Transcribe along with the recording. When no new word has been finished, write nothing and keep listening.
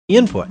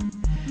input.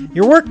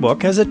 Your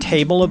workbook has a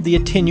table of the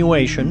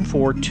attenuation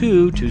for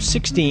 2 to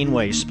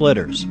 16-way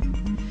splitters.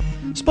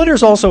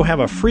 Splitters also have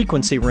a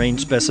frequency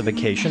range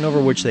specification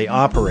over which they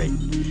operate.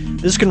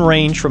 This can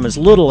range from as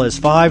little as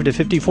 5 to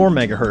 54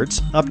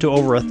 MHz up to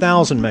over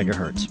 1,000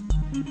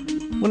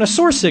 MHz. When a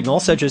source signal,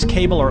 such as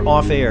cable or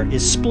off-air,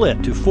 is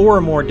split to 4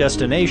 or more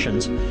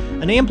destinations,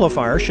 an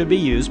amplifier should be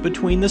used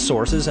between the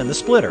sources and the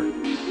splitter.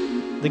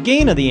 The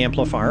gain of the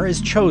amplifier is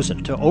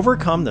chosen to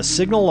overcome the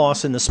signal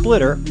loss in the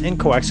splitter and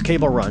coax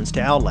cable runs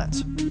to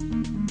outlets.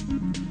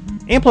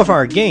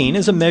 Amplifier gain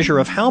is a measure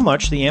of how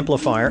much the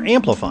amplifier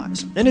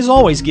amplifies and is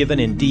always given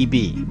in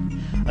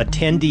dB. A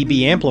 10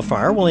 dB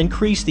amplifier will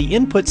increase the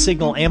input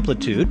signal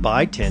amplitude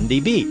by 10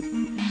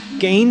 dB.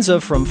 Gains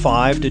of from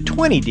 5 to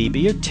 20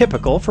 dB are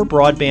typical for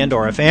broadband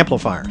RF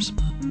amplifiers.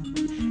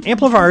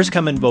 Amplifiers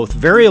come in both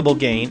variable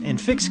gain and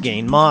fixed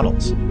gain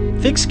models.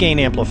 Fixed gain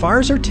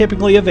amplifiers are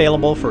typically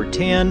available for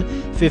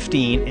 10,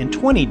 15, and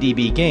 20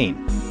 dB gain.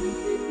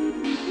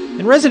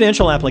 In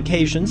residential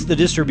applications, the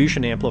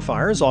distribution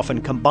amplifier is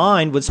often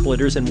combined with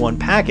splitters in one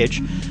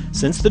package,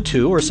 since the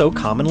two are so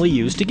commonly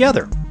used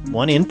together.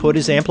 One input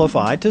is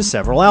amplified to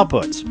several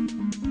outputs.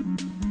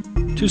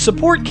 To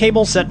support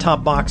cable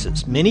set-top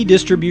boxes, many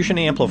distribution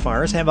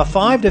amplifiers have a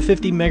 5 to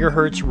 50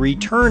 MHz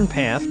return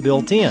path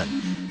built in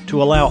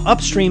to allow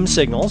upstream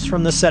signals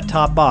from the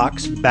set-top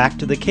box back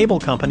to the cable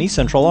company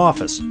central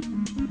office.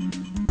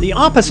 The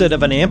opposite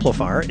of an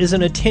amplifier is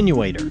an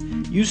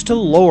attenuator, used to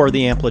lower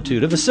the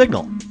amplitude of a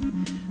signal.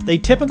 They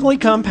typically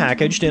come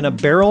packaged in a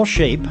barrel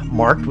shape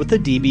marked with the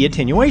dB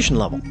attenuation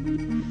level.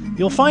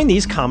 You'll find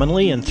these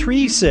commonly in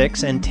 3,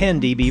 6, and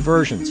 10 dB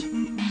versions.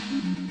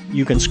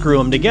 You can screw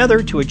them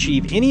together to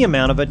achieve any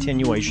amount of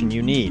attenuation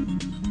you need.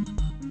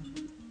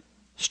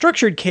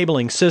 Structured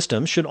cabling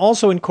systems should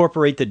also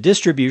incorporate the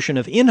distribution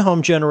of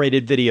in-home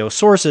generated video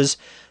sources,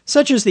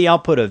 such as the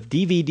output of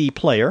DVD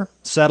player,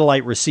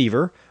 satellite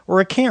receiver, or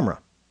a camera,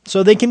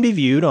 so they can be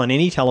viewed on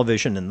any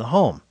television in the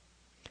home.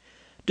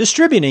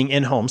 Distributing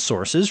in-home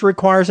sources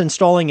requires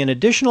installing an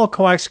additional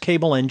coax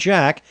cable and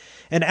jack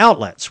and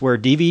outlets where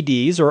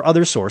DVDs or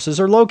other sources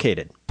are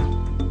located.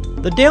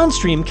 The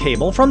downstream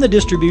cable from the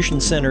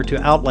distribution center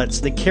to outlets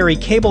that carry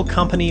cable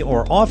company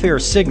or off-air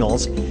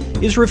signals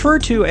is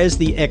referred to as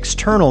the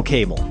external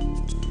cable.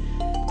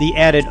 The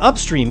added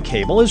upstream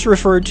cable is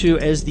referred to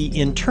as the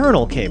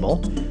internal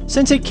cable,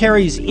 since it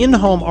carries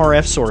in-home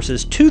RF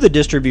sources to the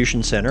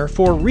distribution center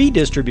for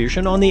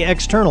redistribution on the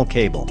external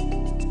cable.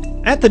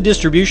 At the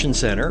distribution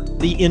center,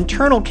 the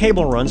internal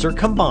cable runs are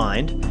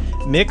combined,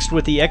 mixed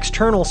with the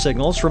external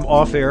signals from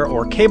off-air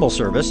or cable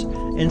service,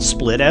 and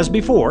split as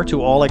before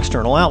to all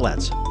external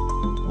outlets.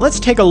 Let's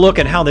take a look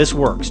at how this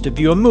works to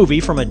view a movie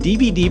from a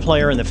DVD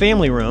player in the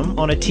family room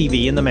on a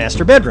TV in the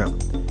master bedroom.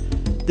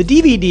 The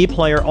DVD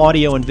player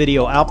audio and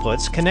video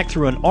outputs connect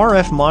through an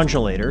RF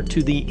modulator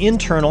to the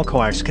internal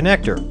coax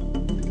connector.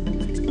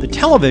 The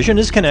television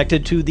is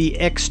connected to the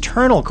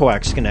external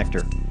coax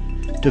connector.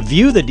 To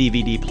view the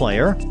DVD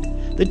player,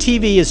 the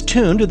TV is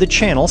tuned to the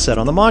channel set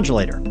on the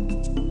modulator.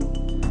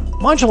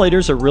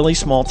 Modulators are really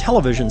small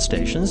television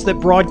stations that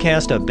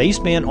broadcast a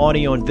baseband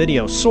audio and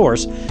video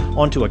source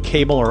onto a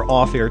cable or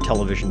off-air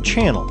television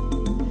channel.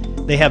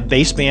 They have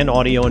baseband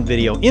audio and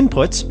video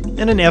inputs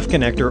and an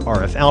F-connector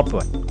RF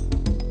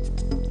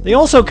output. They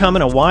also come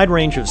in a wide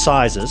range of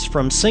sizes,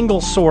 from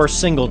single-source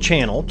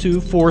single-channel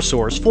to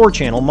four-source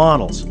four-channel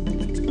models.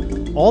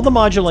 All the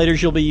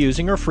modulators you'll be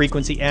using are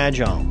frequency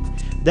agile.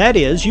 That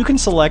is, you can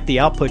select the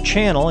output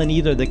channel in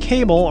either the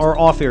cable or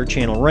off-air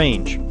channel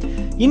range.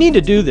 You need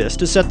to do this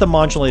to set the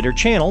modulator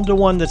channel to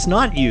one that's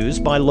not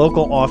used by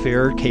local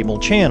off-air cable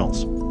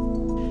channels.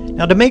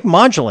 Now, to make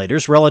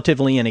modulators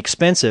relatively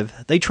inexpensive,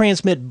 they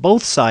transmit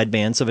both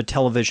sidebands of a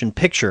television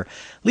picture,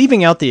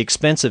 leaving out the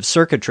expensive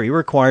circuitry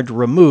required to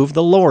remove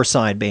the lower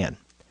sideband.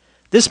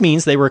 This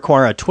means they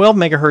require a 12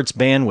 MHz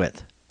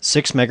bandwidth,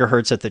 6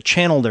 MHz at the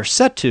channel they're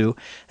set to,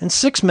 and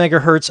 6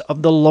 MHz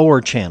of the lower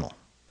channel.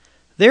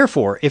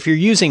 Therefore, if you're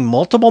using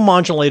multiple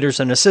modulators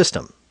in a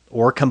system,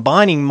 or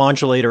combining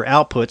modulator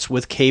outputs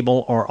with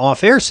cable or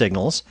off-air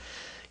signals,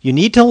 you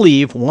need to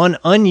leave one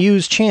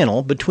unused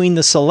channel between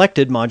the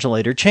selected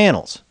modulator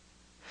channels.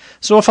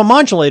 So if a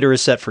modulator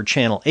is set for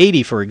channel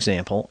 80, for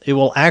example, it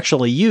will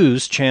actually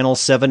use channels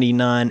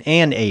 79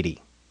 and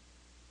 80.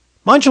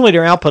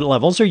 Modulator output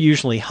levels are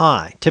usually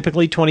high,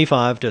 typically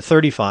 25 to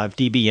 35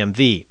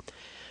 dBmV.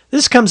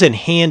 This comes in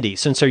handy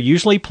since they're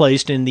usually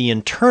placed in the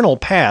internal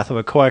path of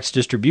a coax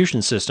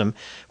distribution system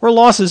where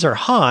losses are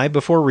high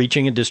before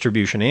reaching a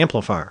distribution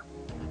amplifier.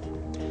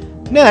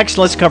 Next,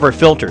 let's cover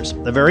filters,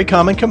 a very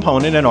common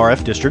component in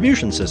RF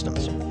distribution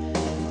systems.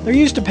 They're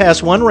used to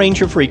pass one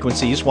range of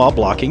frequencies while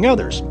blocking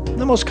others.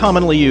 The most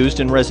commonly used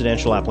in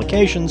residential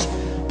applications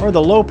are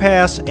the low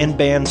pass and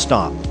band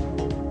stop.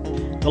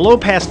 The low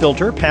pass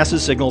filter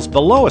passes signals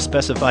below a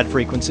specified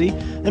frequency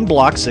and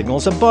blocks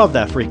signals above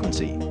that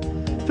frequency.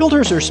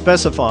 Filters are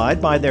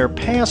specified by their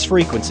pass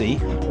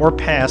frequency or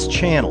pass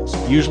channels,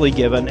 usually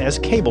given as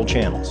cable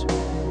channels.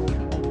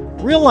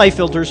 Real-life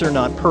filters are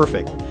not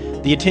perfect.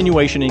 The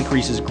attenuation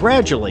increases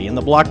gradually in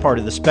the block part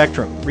of the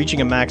spectrum,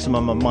 reaching a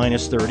maximum of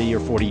minus 30 or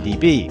 40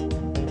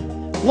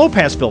 dB.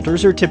 Low-pass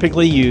filters are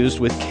typically used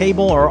with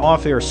cable or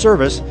off-air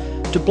service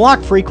to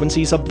block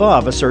frequencies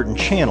above a certain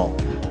channel,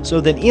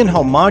 so that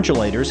in-home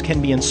modulators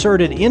can be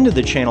inserted into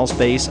the channel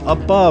space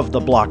above the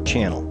blocked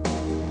channel.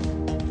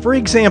 For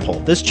example,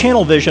 this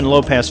Channel Vision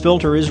low-pass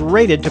filter is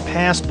rated to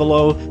pass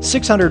below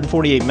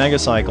 648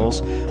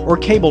 megacycles or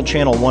cable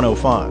channel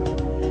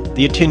 105.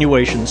 The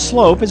attenuation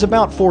slope is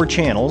about 4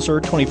 channels or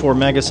 24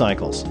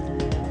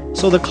 megacycles,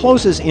 so the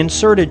closest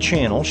inserted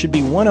channel should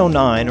be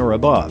 109 or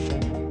above.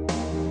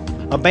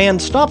 A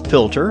band stop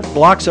filter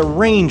blocks a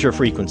range of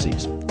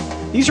frequencies.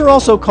 These are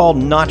also called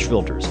notch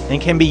filters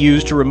and can be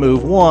used to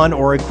remove one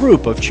or a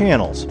group of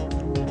channels.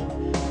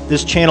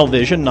 This Channel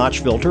Vision notch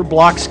filter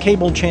blocks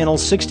cable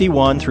channels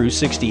 61 through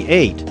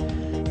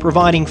 68,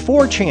 providing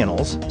 4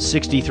 channels,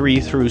 63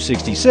 through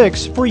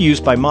 66, for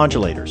use by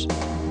modulators.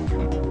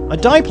 A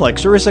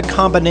diplexer is a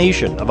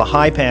combination of a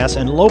high-pass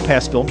and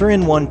low-pass filter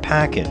in one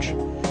package.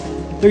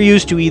 They're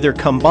used to either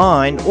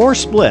combine or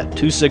split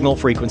 2 signal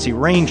frequency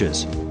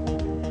ranges.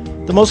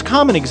 The most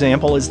common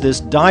example is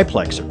this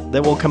diplexer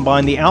that will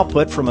combine the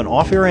output from an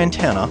off-air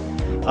antenna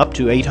up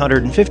to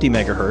 850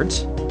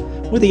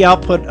 MHz with the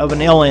output of an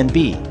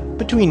LNB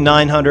between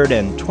 900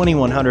 and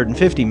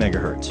 2150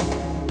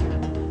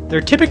 MHz.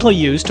 They're typically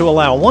used to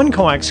allow one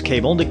coax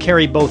cable to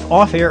carry both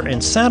off-air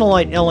and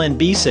satellite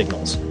LNB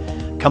signals,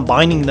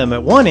 combining them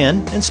at one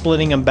end and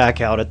splitting them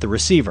back out at the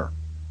receiver.